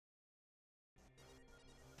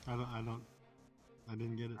I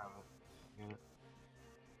didn't get it. Get it.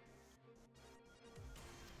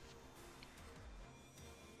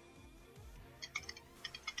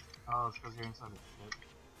 Oh, it's because you're inside the ship.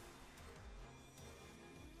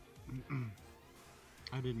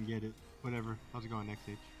 I didn't get it. Whatever. How's it going next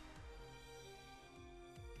stage?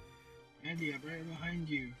 Andy, I'm right behind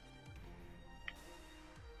you.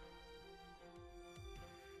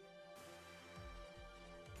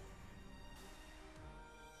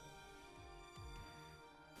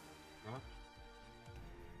 Yeah?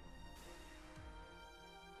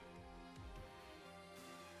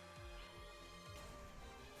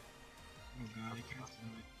 Oh god, I can't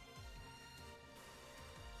smell it.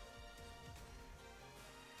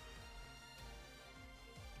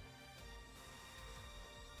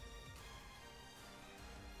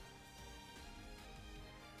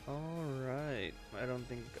 Alright, I don't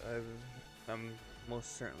think I'm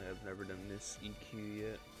most certainly I've never done this EQ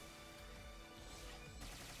yet.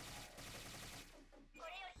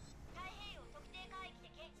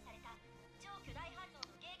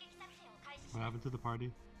 What happened to the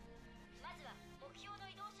party?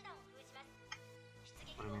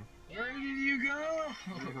 What do you mean? Where did you go?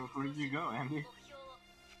 Where did you go, Andy?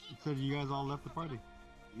 It said you guys all left the party.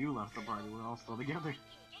 You left the party, we're all still together.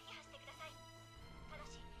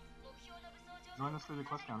 Join us for the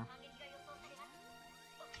quest counter.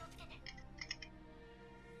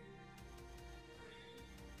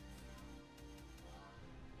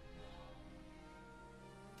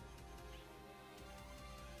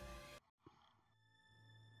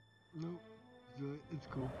 Nope. It's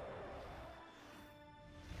cool.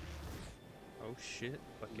 Oh shit,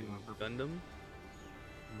 fucking Yeah, for- Gundam.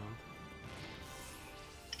 No.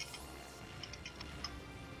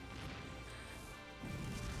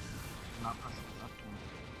 Not pressing the left one.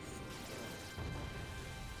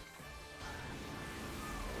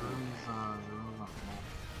 Rooms on the map.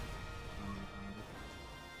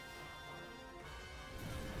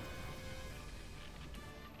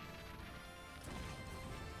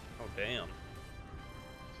 Oh damn.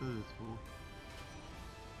 So it's cool.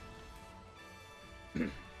 I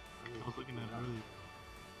was looking at it earlier.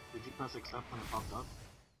 Did you press accept when it popped up?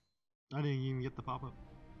 I didn't even get the pop-up.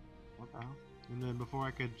 What the hell? And then before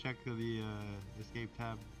I could check the escape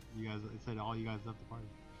tab, you guys, it said all you guys left the party.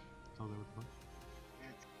 So I was like, what the fuck?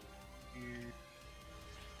 That's weird.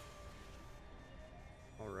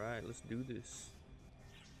 Alright, let's do this.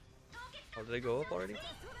 Oh, did they go up already?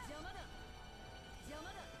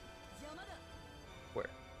 Where?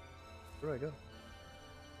 Where do I go?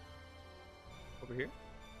 Over here?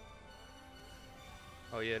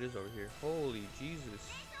 Oh yeah, it is over here. Holy Jesus.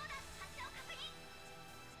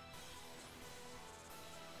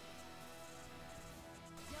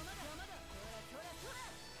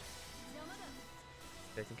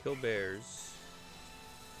 They can kill bears.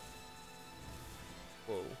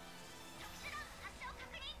 Whoa.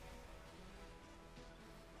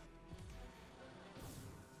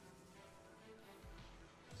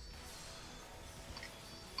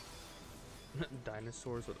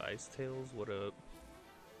 Dinosaurs with ice tails? What up?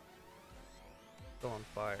 Still on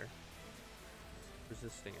fire. Where's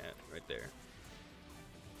this thing at? Right there.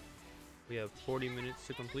 We have 40 minutes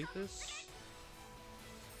to complete this.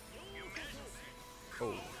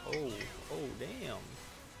 Oh, oh, oh, damn.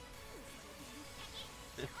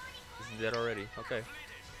 This is dead already. Okay.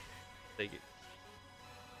 Take it.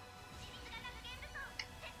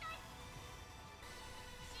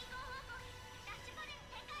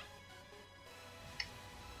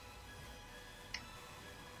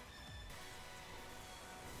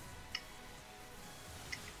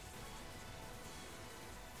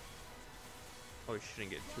 Oh, I shouldn't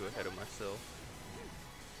get too ahead of myself.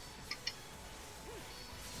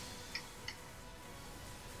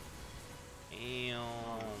 Damn.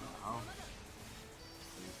 Oh.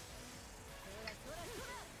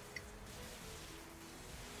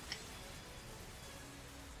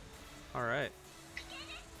 Alright.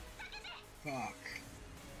 Fuck.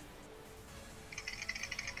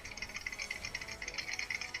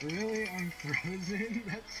 Really? I'm frozen?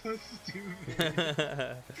 That's so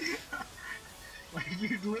stupid. Like,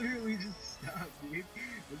 you literally just stopped, dude.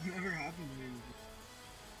 That's never happened to me before.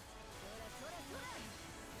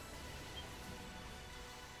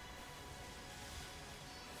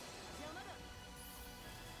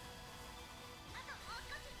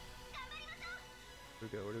 Where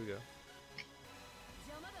do we go? Where do we go?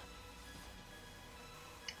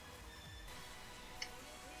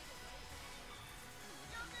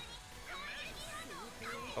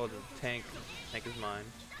 Oh, the tank. Tank is mine.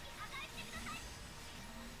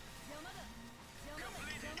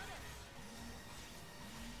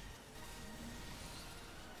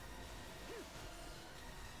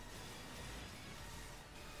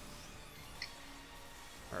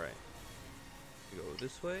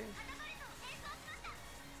 this way?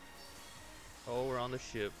 Oh, we're on the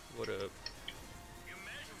ship. What up?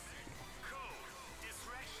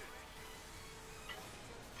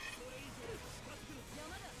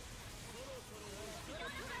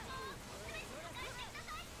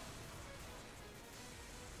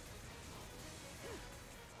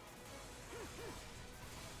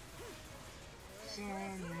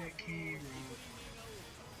 Sonic Hero.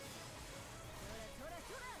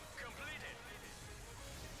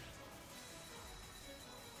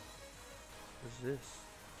 What's this?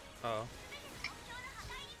 Oh.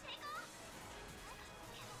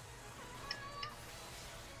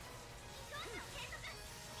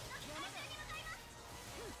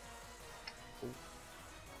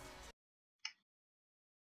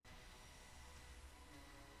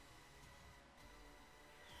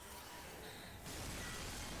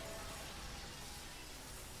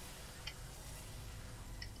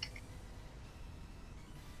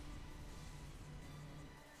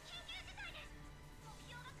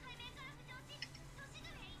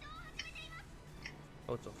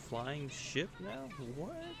 Oh, it's a flying ship now?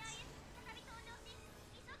 What?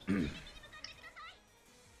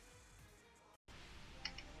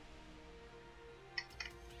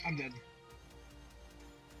 I'm dead.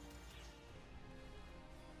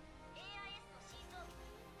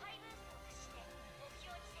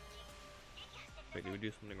 Wait, did we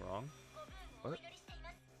do something wrong? What?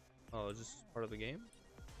 Oh, is this part of the game?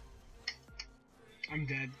 I'm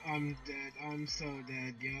dead. I'm dead. I'm so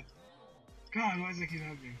dead. Yep. God, why does that keep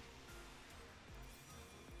happening?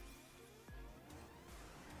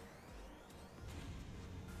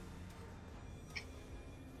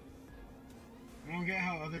 I don't get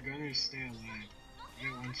how other gunners stay alive. They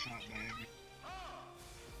get one shot by every.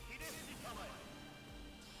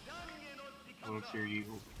 What's your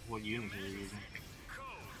what unit are you using?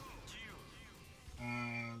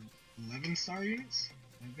 11 star units?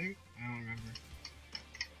 I think? I don't remember.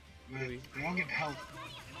 But Maybe. they all get health.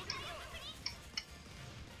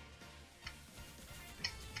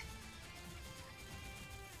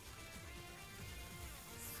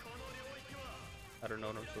 I don't know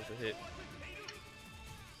what I'm supposed to hit.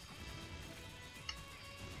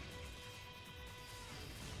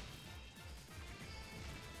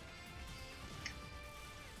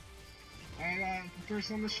 I got the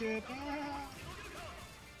first on the ship. Ah!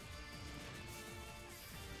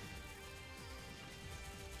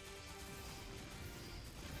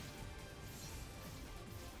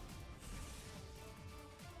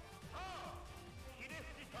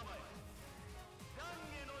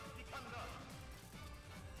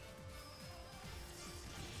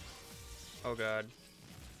 Oh god.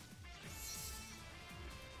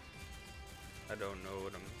 I don't know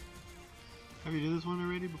what I'm... Have you did this one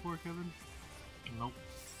already before, Kevin? Nope.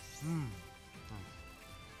 Hmm. Nice.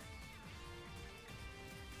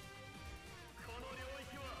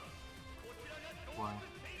 Why?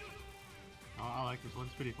 Oh, I like this one.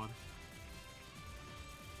 It's pretty fun.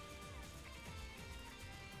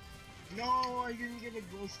 No, I didn't get a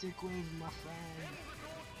glow stick with my friend.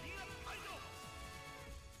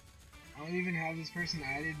 I don't even have this person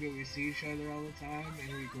added, but we see each other all the time,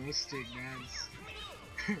 and we glow stick dance.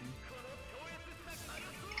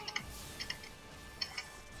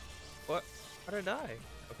 What? How did I die?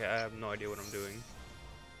 Okay, I have no idea what I'm doing.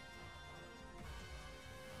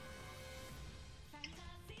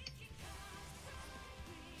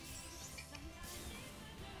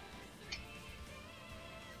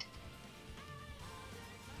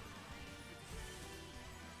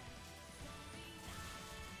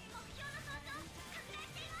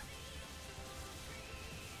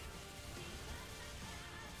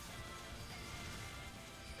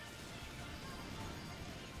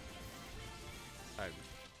 I...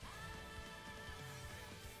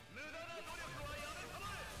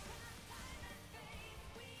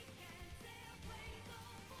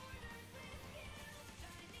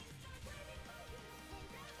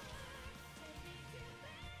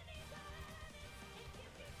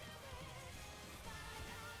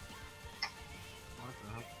 What the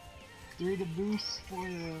heck? 3 to boost, 4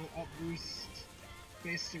 to up boost,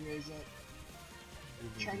 space to raise up.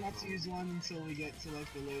 Try not to use one until we get to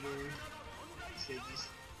like the later stages.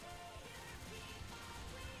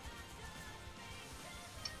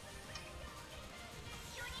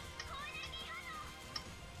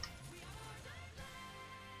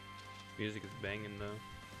 Music is banging though.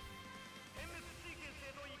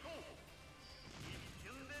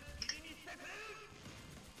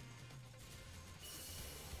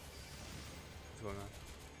 What's going on?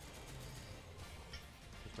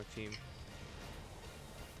 Where's my team?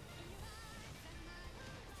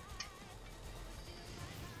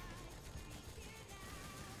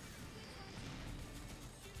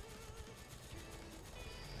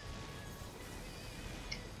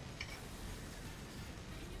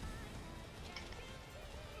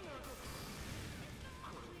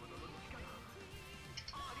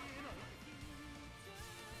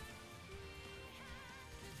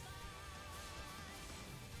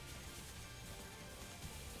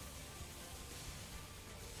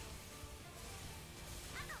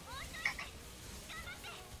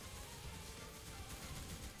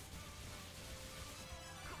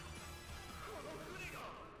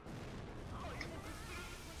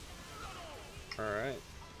 Alright.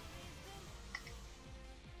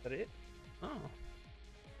 Is that it? Oh.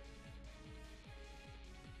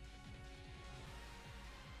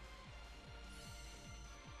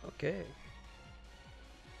 Okay.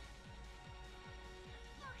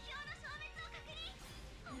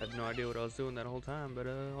 I had no idea what I was doing that whole time, but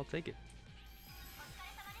I'll take it.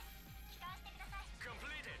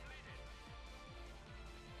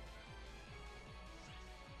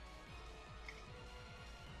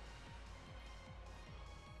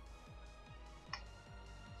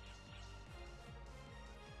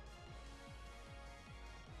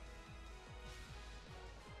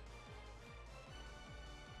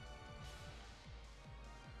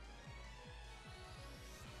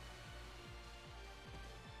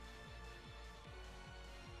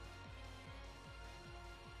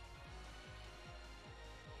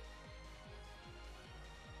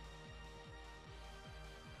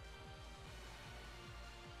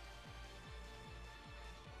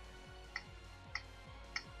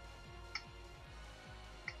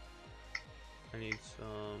 I need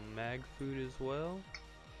some mag food as well.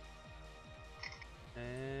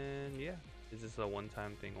 And yeah, is this a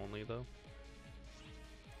one-time thing only though?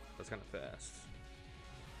 That's kind of fast.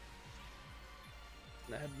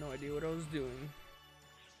 I had no idea what I was doing.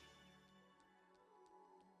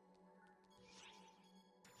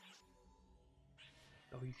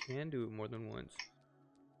 Oh, you can do it more than once.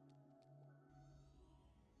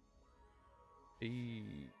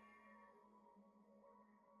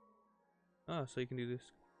 Oh, so you can do this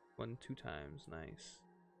 2 times. Nice.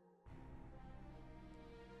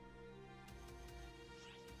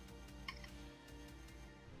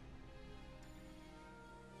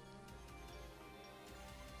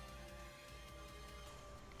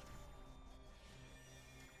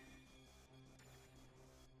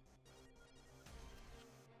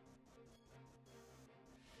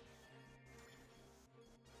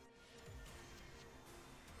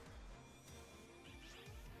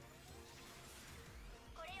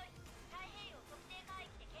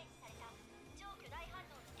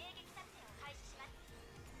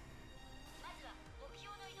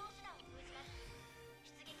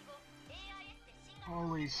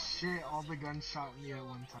 Holy shit, all the guns shot me at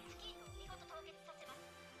one time.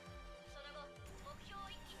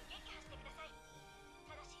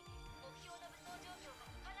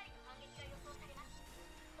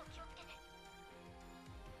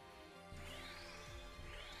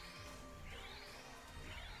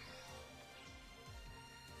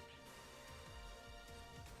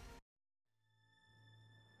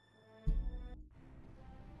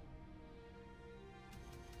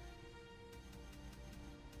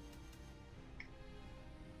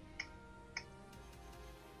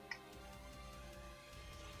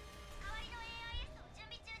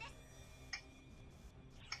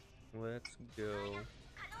 Let's go.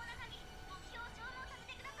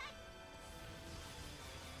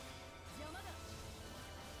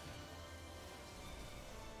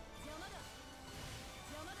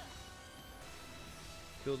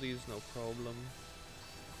 Kill these, no problem.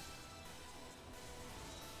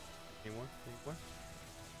 Any more? Any more?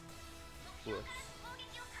 Whoops.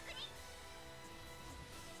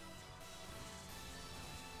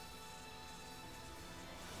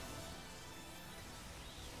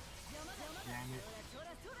 Damn it.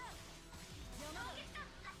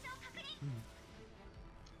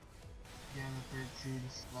 Yeah, the 13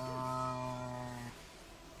 star.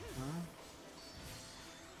 Huh?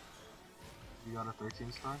 You got a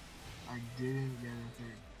 13 star? I didn't get a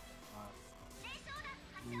 13 star.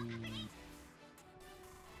 Ooh.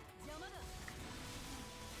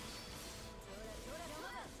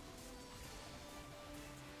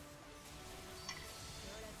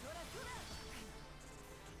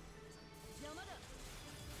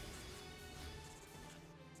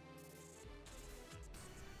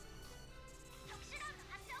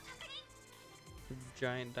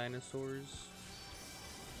 Giant dinosaurs.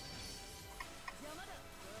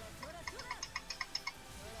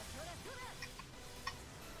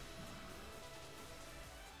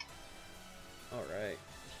 All right.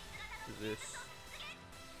 Who's this?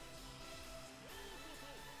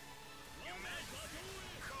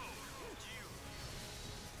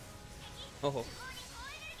 Oh.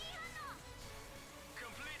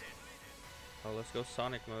 Oh, let's go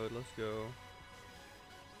Sonic mode. Let's go.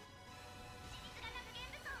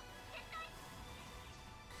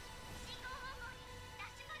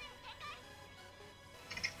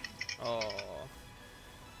 Oh.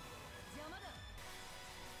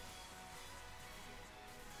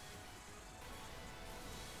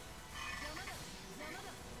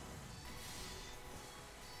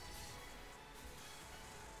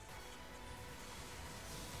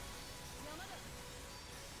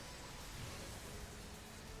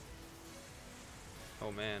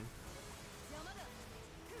 Oh man.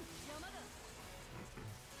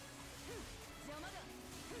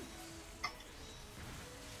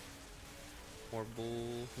 More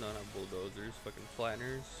no, not bulldozers, fucking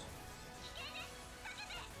flatteners.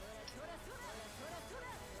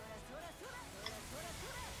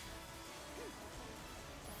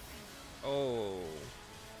 Oh.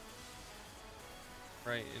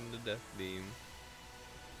 Right in the death beam.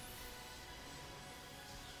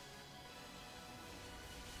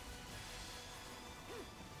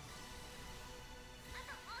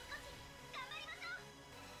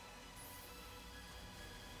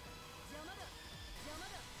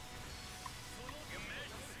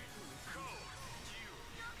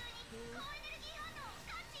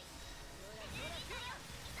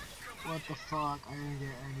 What the fuck? I didn't get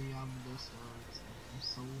any Yamato swords. I'm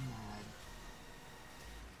so mad.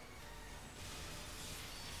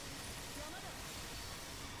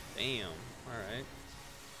 Damn. Alright.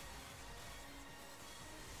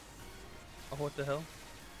 Oh, what the hell?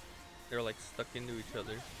 They're like stuck into each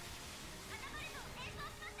other.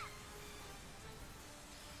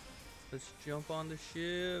 Let's jump on the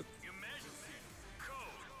ship.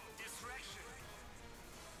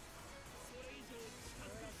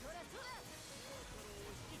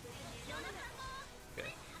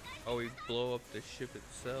 Okay. Oh, we blow up the ship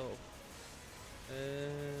itself.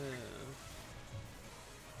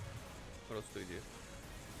 What else do we do?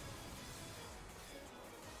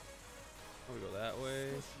 Oh, we go that way.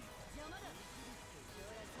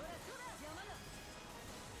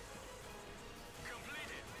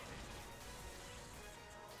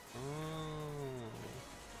 Oh.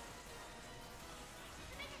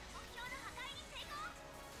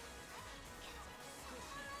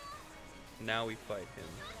 Now we fight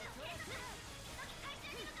him.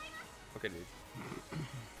 Okay, dude.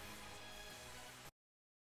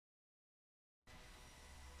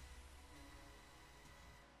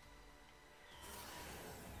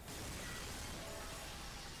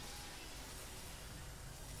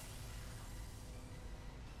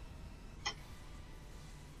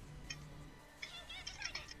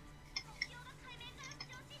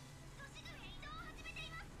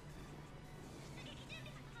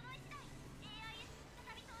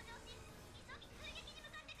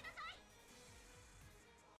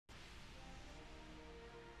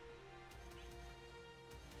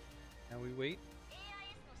 Now we wait.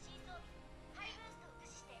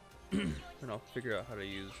 And I'll figure out how to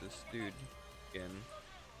use this dude again.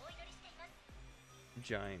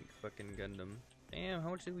 Giant fucking Gundam. Damn, how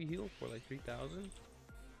much did we heal for? Like 3,000?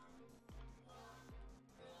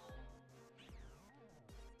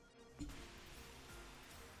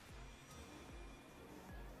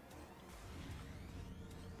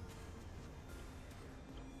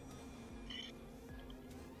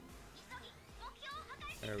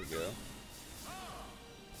 There we go.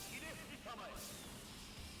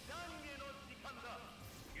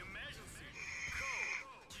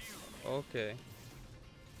 Okay.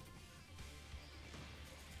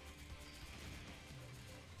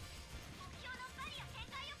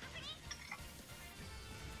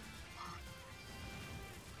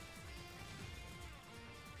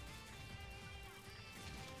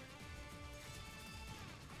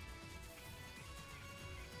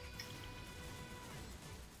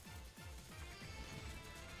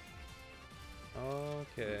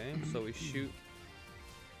 Okay, so we shoot.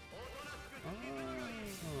 Oh.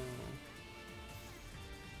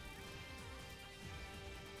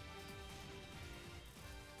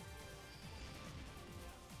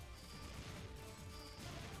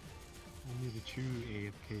 Only the true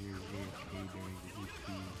AFK or AFK during the EP.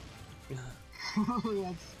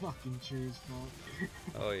 That's fucking true as fuck.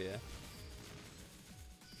 Oh yeah.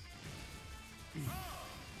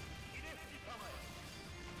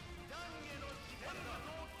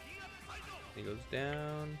 He goes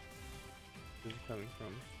down. Where's he coming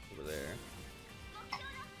from? Over there.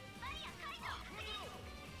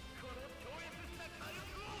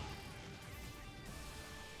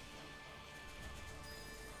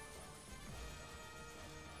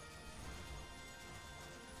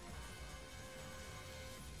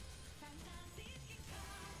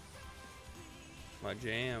 My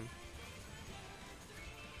jam.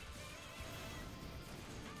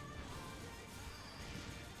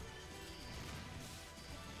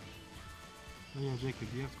 Oh yeah, Jacob,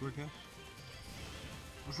 do you have score cash?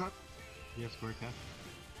 What's up? Do you have score cash?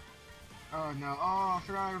 Oh no. Oh, I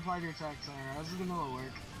forgot I replied to your text. Sorry, I was in the middle of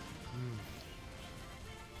work.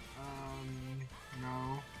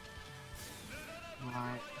 No. But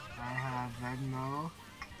I have Venmo.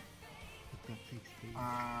 That takes days.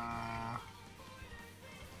 Uh,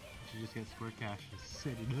 You should just get Square Cash and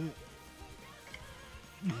set it up.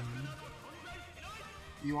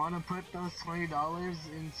 You want to put those $20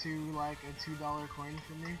 into like a $2 coin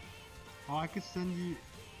for me? Oh, I could send you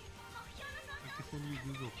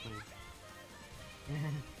Google Play.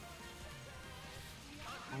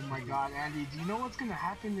 Oh my god, Andy, do you know what's gonna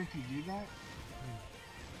happen if you do that?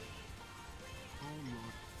 Oh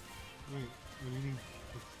lord. Wait, what do you mean?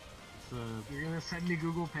 It's You're gonna send me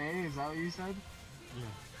Google Pay, is that what you said? yeah.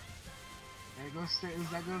 And it goes straight, does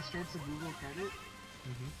that go straight to Google Credit?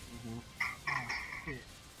 Mm-hmm. Oh, shit.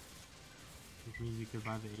 Which means you could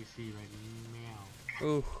buy the AC right now.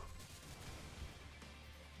 Ooh.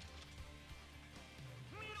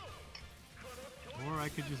 Or I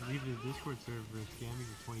could just leave the Discord server and scam you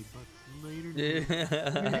for $20 later.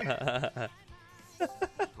 Yeah.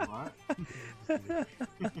 What?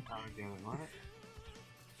 What?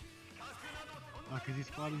 Oh, cause he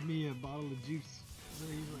spotted me a bottle of juice. So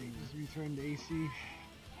he's like, just returned the AC. And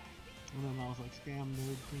then I was like, scam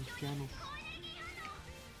nerd, change channels.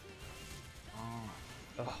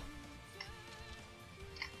 Oh.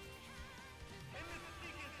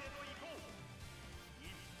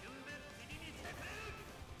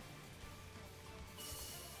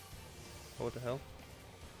 What the hell?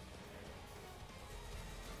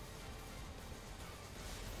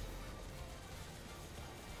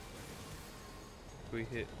 We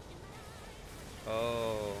hit.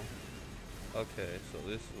 Oh. Okay, so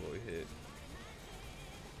this is what we hit.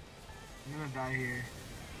 I'm gonna die here.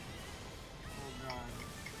 Oh god. Why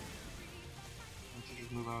don't you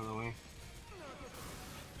just move out of the way?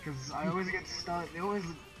 Cause I always get stuck, it always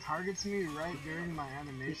targets me right during my It's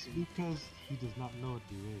animation. because he does not know what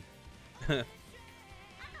to do.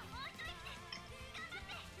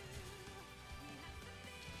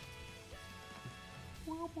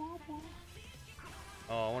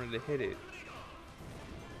 Oh, I wanted to hit it.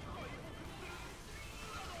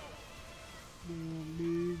 Man,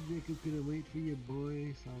 dude, Jacob couldn't wait for your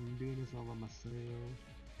boy, so I'm doing this all by myself.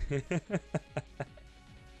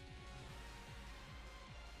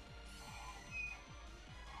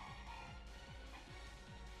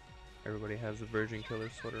 Everybody has a Virgin Killer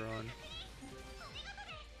sweater on.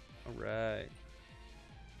 Alright.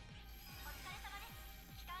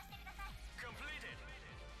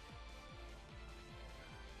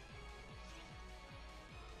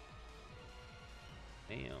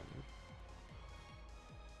 Damn.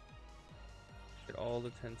 Get all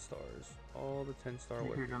the 10 stars. All the 10-star I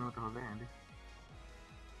think you're weapons. done with the whole day, Andy.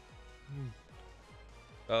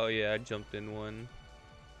 Oh yeah, I jumped in one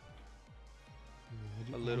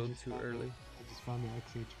Yeah, a little just too found early. I just found the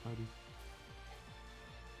XH party.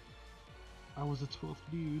 I was a 12th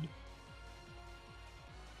dude.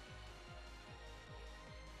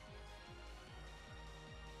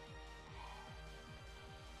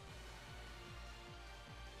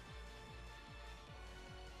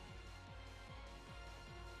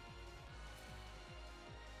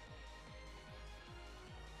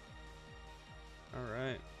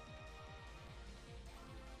 Alright.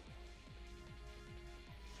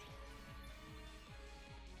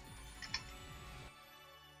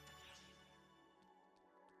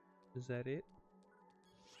 Is that it?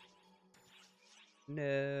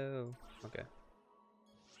 No. Okay.